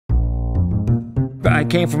I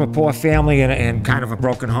came from a poor family and kind of a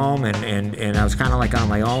broken home, and I was kind of like on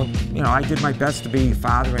my own. You know, I did my best to be a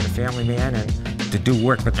father and a family man and to do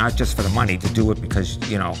work, but not just for the money, to do it because,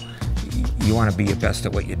 you know, you want to be your best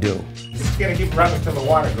at what you do. Just gotta keep running until the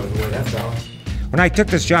water goes away, that's all. When I took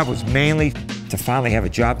this job, it was mainly to finally have a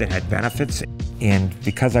job that had benefits. And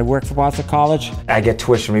because I work for Vautour College, I get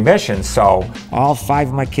tuition remission. So all 5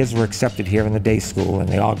 of my kids were accepted here in the day school, and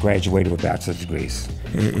they all graduated with bachelor's degrees.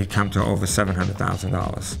 It come to over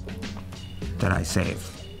 $700,000 that I saved.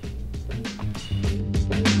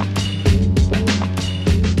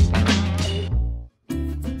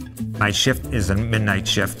 My shift is a midnight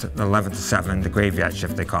shift, 11 to 7, the graveyard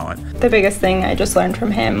shift they call it. The biggest thing I just learned from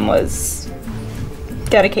him was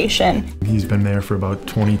dedication. He's been there for about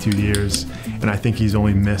 22 years, and I think he's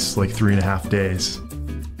only missed like 3.5 days.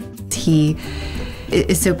 He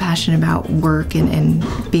is so passionate about work and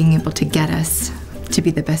being able to get us to be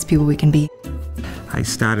the best people we can be. I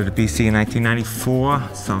started at BC in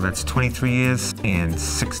 1994, so that's 23 years and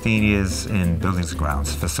 16 years in buildings and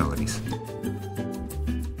grounds facilities.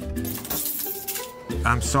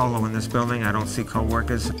 I'm solo in this building, I don't see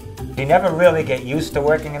co-workers. You never really get used to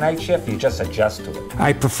working a night shift, you just adjust to it.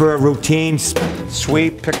 I prefer routines,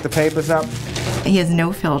 sweep, pick the papers up. He has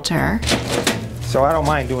no filter. So I don't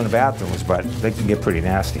mind doing the bathrooms, but they can get pretty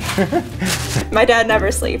nasty. My dad never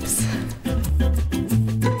sleeps.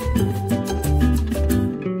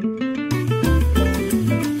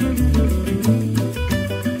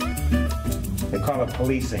 They call it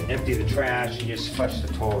policing. Empty the trash, you just flush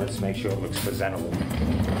the toilets, make sure it looks presentable.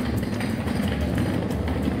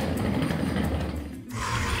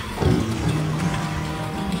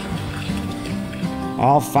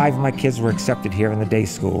 All 5 of my kids were accepted here in the day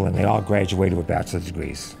school, and they all graduated with bachelor's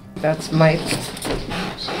degrees. That's Mike.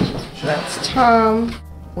 That's Tom.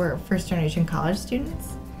 We're first-generation college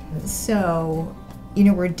students, so, you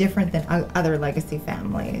know, we're different than other legacy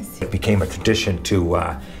families. It became a tradition to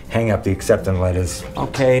hang up the acceptance letters.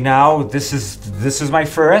 Okay, now this is my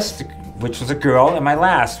first, which was a girl, and my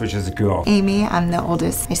last, which is a girl. Amy, I'm the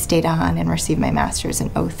oldest. I stayed on and received my master's in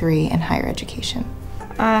 '03 in higher education.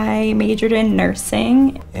 I majored in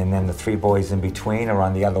nursing. And then the 3 boys in between are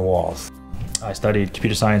on the other walls. I studied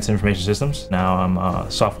computer science and information systems. Now I'm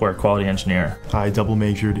a software quality engineer. I double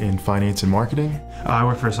majored in finance and marketing. I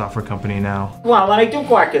work for a software company now. Well, when I do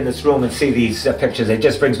walk in this room and see these pictures, it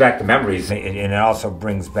just brings back the memories. And it also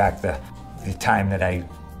brings back the time that I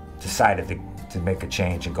decided to make a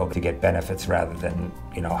change and go to get benefits rather than,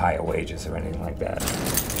 you know, higher wages or anything like that.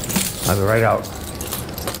 I'll be right out.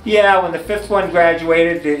 Yeah, when the 5th one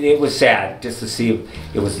graduated, it was sad just to see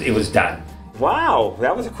it was done. Wow,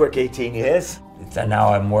 that was a quick 18 years.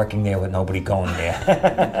 Now I'm working there with nobody going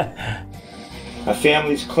there. My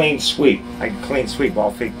family's clean sweep. I clean sweep, all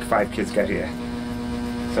 5 kids got here.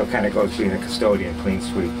 So it kind of goes being a custodian, clean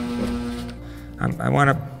sweep. I want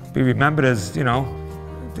to be remembered as, you know,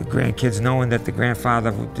 the grandkids knowing that the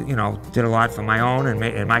grandfather, you know, did a lot for my own,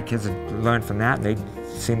 and my kids have learned from that, and they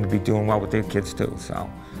seem to be doing well with their kids too, so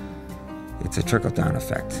it's a trickle-down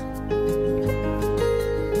effect.